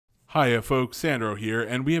Hiya, folks. Sandro here,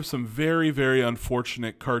 and we have some very, very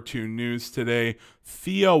unfortunate cartoon news today.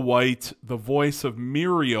 Thea White, the voice of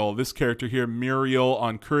Muriel, this character here, Muriel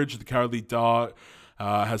on Courage the Cowardly Dog,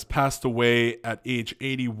 has passed away at age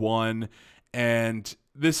 81, and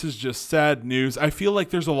this is just sad news. I feel like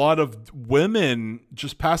there's a lot of women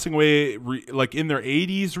just passing away, like in their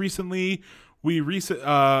 80s recently.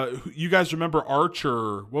 You guys remember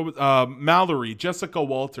Archer? What was Mallory, Jessica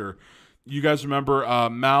Walter? You guys remember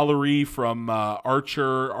Mallory from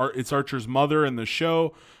Archer? It's Archer's mother in the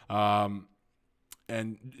show.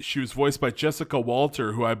 And she was voiced by Jessica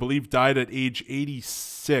Walter, who I believe died at age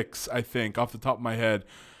 86, I think, off the top of my head.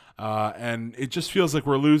 And it just feels like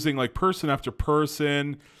we're losing like person after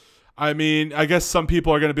person. I mean, I guess some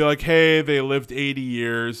people are going to be like, hey, they lived 80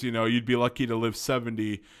 years. You know, you'd be lucky to live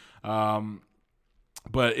 70.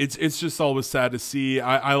 But it's just always sad to see.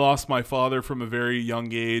 I lost my father from a very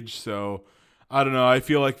young age, so I don't know. I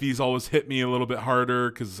feel like these always hit me a little bit harder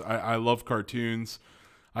because I love cartoons.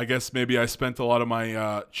 I guess maybe I spent a lot of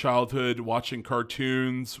my childhood watching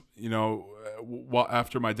cartoons, you know,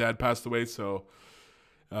 after my dad passed away. So,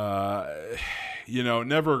 you know,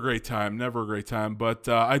 never a great time, never a great time. But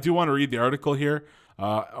I do want to read the article here.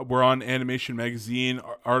 We're on Animation Magazine,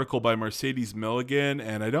 article by Mercedes Milligan,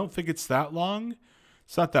 and I don't think it's that long.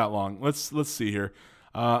 It's not that long. Let's see here.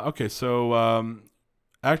 Okay, so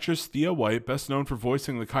actress Thea White, best known for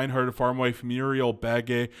voicing the kind-hearted farm wife Muriel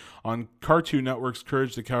Bagge on Cartoon Network's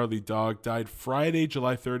Courage the Cowardly Dog, died Friday,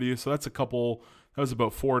 July 30th. So that's that was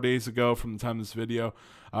about 4 days ago from the time of this video,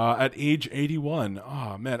 at age 81.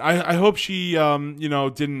 Oh man, I hope she you know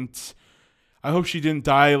didn't. I hope she didn't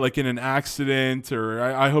die like in an accident, or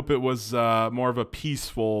I hope it was more of a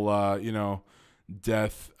peaceful you know,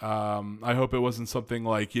 death. I hope it wasn't something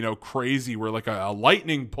like, you know, crazy where like a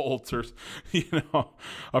lightning bolt or, you know,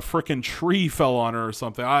 a freaking tree fell on her or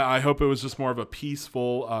something. I hope it was just more of a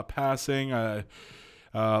peaceful passing.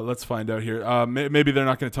 Let's find out here. Maybe they're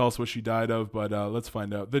not going to tell us what she died of, but let's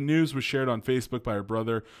find out. The news was shared on Facebook by her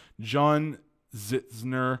brother, John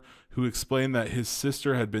Zitzner, who explained that his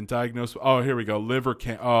sister had been diagnosed with, oh, here we go, liver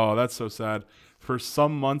cancer. Oh, that's so sad. For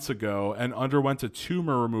some months ago, and underwent a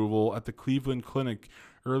tumor removal at the Cleveland Clinic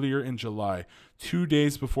earlier in July. 2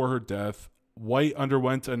 days before her death, White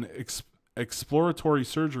underwent an exploratory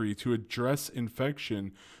surgery to address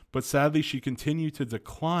infection, but sadly she continued to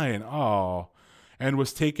decline. Oh, and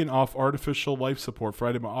was taken off artificial life support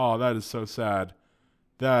Friday. Oh, that is so sad.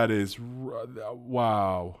 That is,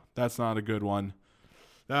 wow. That's not a good one.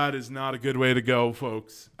 That is not a good way to go,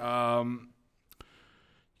 folks.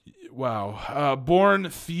 Wow. Born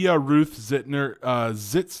Thea Ruth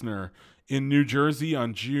Zitzner in New Jersey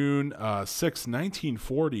on June 6,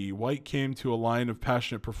 1940, White came to a line of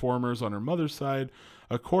passionate performers on her mother's side.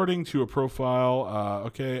 According to a profile,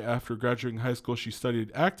 after graduating high school, she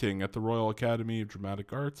studied acting at the Royal Academy of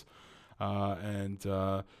Dramatic Arts.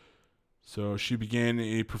 So she began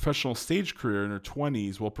a professional stage career in her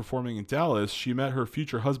 20s. While performing in Dallas, she met her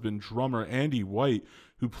future husband, drummer Andy White,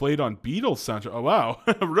 who played on Beatles soundtrack. Oh, wow.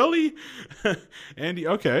 Really? Andy,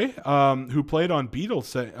 okay. Who played on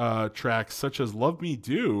Beatles tracks such as Love Me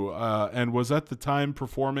Do, and was at the time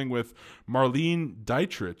performing with Marlene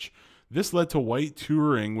Dietrich. This led to White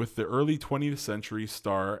touring with the early 20th century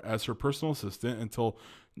star as her personal assistant until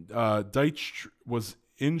Dietrich was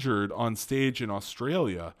injured on stage in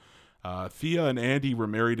Australia. Thea and Andy were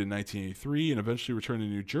married in 1983 and eventually returned to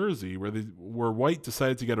New Jersey, where White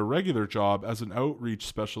decided to get a regular job as an outreach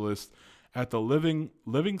specialist at the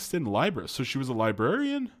Livingston Library. So she was a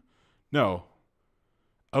librarian? No.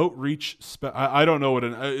 Outreach. I don't know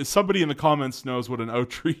what somebody in the comments knows what an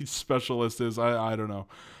outreach specialist is. I don't know.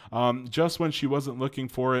 Just when she wasn't looking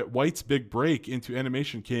for it, White's big break into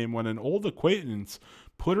animation came when an old acquaintance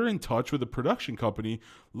put her in touch with a production company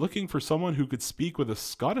looking for someone who could speak with a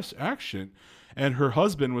Scottish accent, and her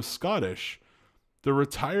husband was Scottish. The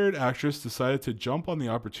retired actress decided to jump on the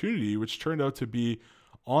opportunity, which turned out to be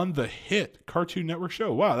on the hit Cartoon Network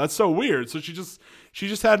show. Wow, that's so weird. So she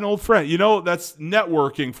just had an old friend. You know, that's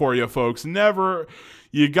networking for you, folks.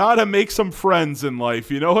 You gotta make some friends in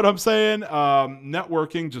life. You know what I'm saying?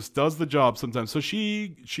 Networking just does the job sometimes. So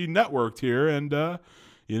she networked here, and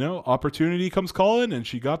you know, opportunity comes calling, and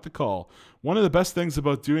she got the call. One of the best things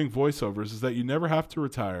about doing voiceovers is that you never have to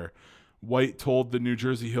retire. White told the New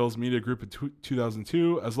Jersey Hills Media Group in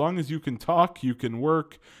 2002, as long as you can talk, you can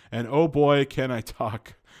work, and oh boy, can I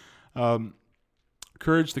talk.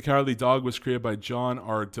 Courage the Cowardly Dog was created by John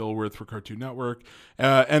R. Dilworth for Cartoon Network,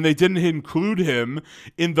 and they didn't include him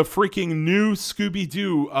in the freaking new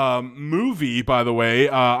Scooby-Doo movie, by the way.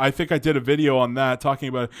 I think I did a video on that talking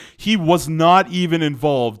about it. He was not even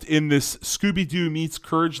involved in this Scooby-Doo meets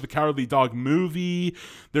Courage the Cowardly Dog movie.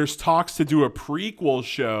 There's talks to do a prequel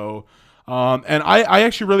show, and I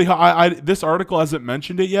actually really this article hasn't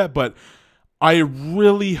mentioned it yet, but I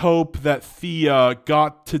really hope that Thea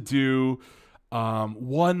got to do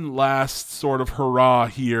one last sort of hurrah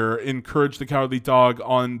here, encourage the Cowardly Dog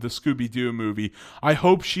on the Scooby-Doo movie. I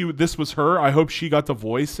hope this was her. I hope she got to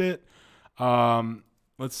voice it.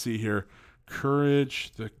 Let's see here.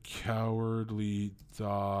 Courage the Cowardly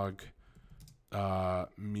Dog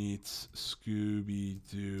meets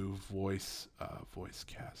Scooby-Doo voice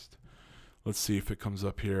cast. Let's see if it comes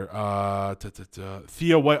up here.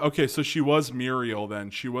 Thea White. Okay, so she was Muriel then.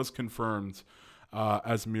 She was confirmed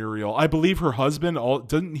as Muriel. I believe her husband,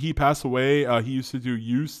 didn't he pass away? He used to do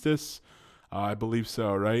Eustace. I believe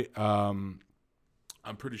so, right? I'm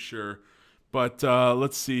pretty sure. But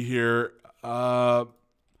let's see here. It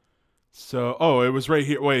was right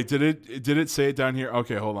here. Wait, did it say it down here?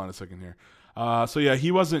 Okay, hold on a second here. So yeah,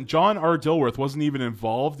 John R. Dilworth wasn't even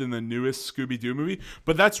involved in the newest Scooby-Doo movie,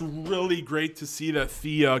 but that's really great to see that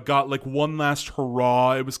Thea got like one last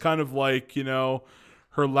hurrah. It was kind of like,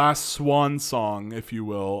 her last swan song, if you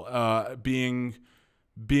will, being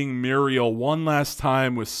Muriel one last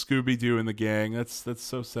time with Scooby-Doo and the gang. That's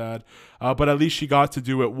so sad. But at least she got to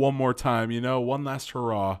do it one more time, one last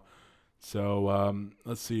hurrah. So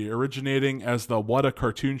let's see. Originating as the What a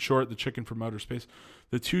Cartoon short, The Chicken from Outer Space.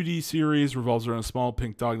 The 2D series revolves around a small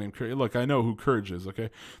pink dog named Courage. Look, I know who Courage is, okay?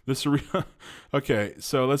 Okay,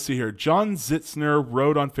 so let's see here. John Zitzner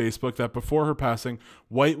wrote on Facebook that before her passing,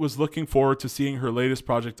 White was looking forward to seeing her latest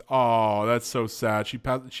project. Oh, that's so sad. She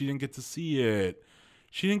didn't get to see it.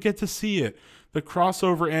 She didn't get to see it. The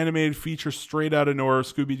crossover animated feature Straight Outta Nowhere,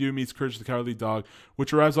 Scooby-Doo meets Courage the Cowardly Dog,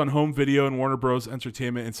 which arrives on home video and Warner Bros.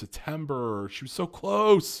 Entertainment in September. She was so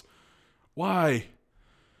close. Why?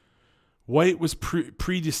 White was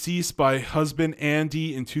predeceased by husband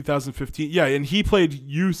Andy in 2015. Yeah, and he played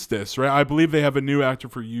Eustace, right? I believe they have a new actor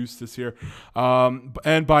for Eustace here.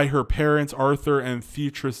 And by her parents, Arthur and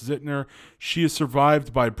Theatrice Zittner. She is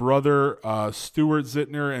survived by brother Stuart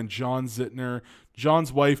Zittner and John Zittner,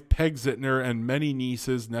 John's wife, Peg Zittner, and many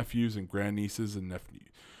nieces, nephews, and grandnieces and nephews.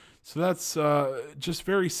 So that's just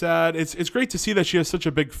very sad. It's great to see that she has such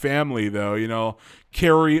a big family, though.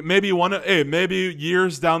 Carrie, maybe maybe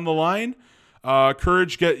years down the line,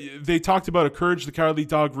 they talked about a Courage the Cowardly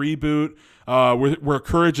Dog reboot where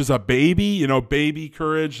Courage is a baby, baby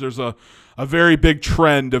Courage. There's a very big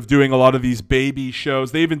trend of doing a lot of these baby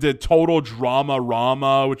shows. They even did Total Drama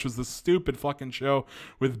Rama, which was the stupid fucking show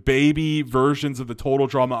with baby versions of the Total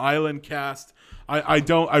Drama Island cast. I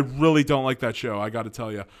really don't like that show, I got to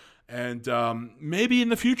tell you. And maybe in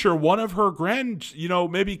the future, one of her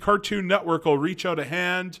maybe Cartoon Network will reach out a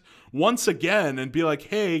hand once again and be like,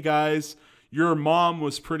 hey, guys, your mom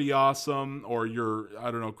was pretty awesome. Or your,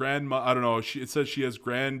 grandma, it says she has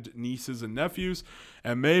grand nieces and nephews.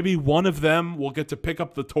 And maybe one of them will get to pick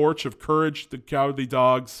up the torch of Courage the Cowardly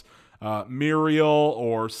Dog's Muriel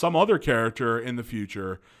or some other character in the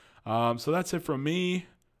future. So that's it from me.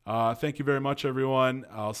 Thank you very much, everyone.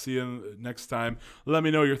 I'll see you next time. Let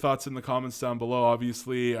me know your thoughts in the comments down below.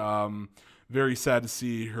 Obviously, very sad to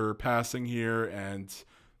see her passing here. And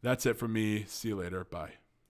that's it from me. See you later. Bye.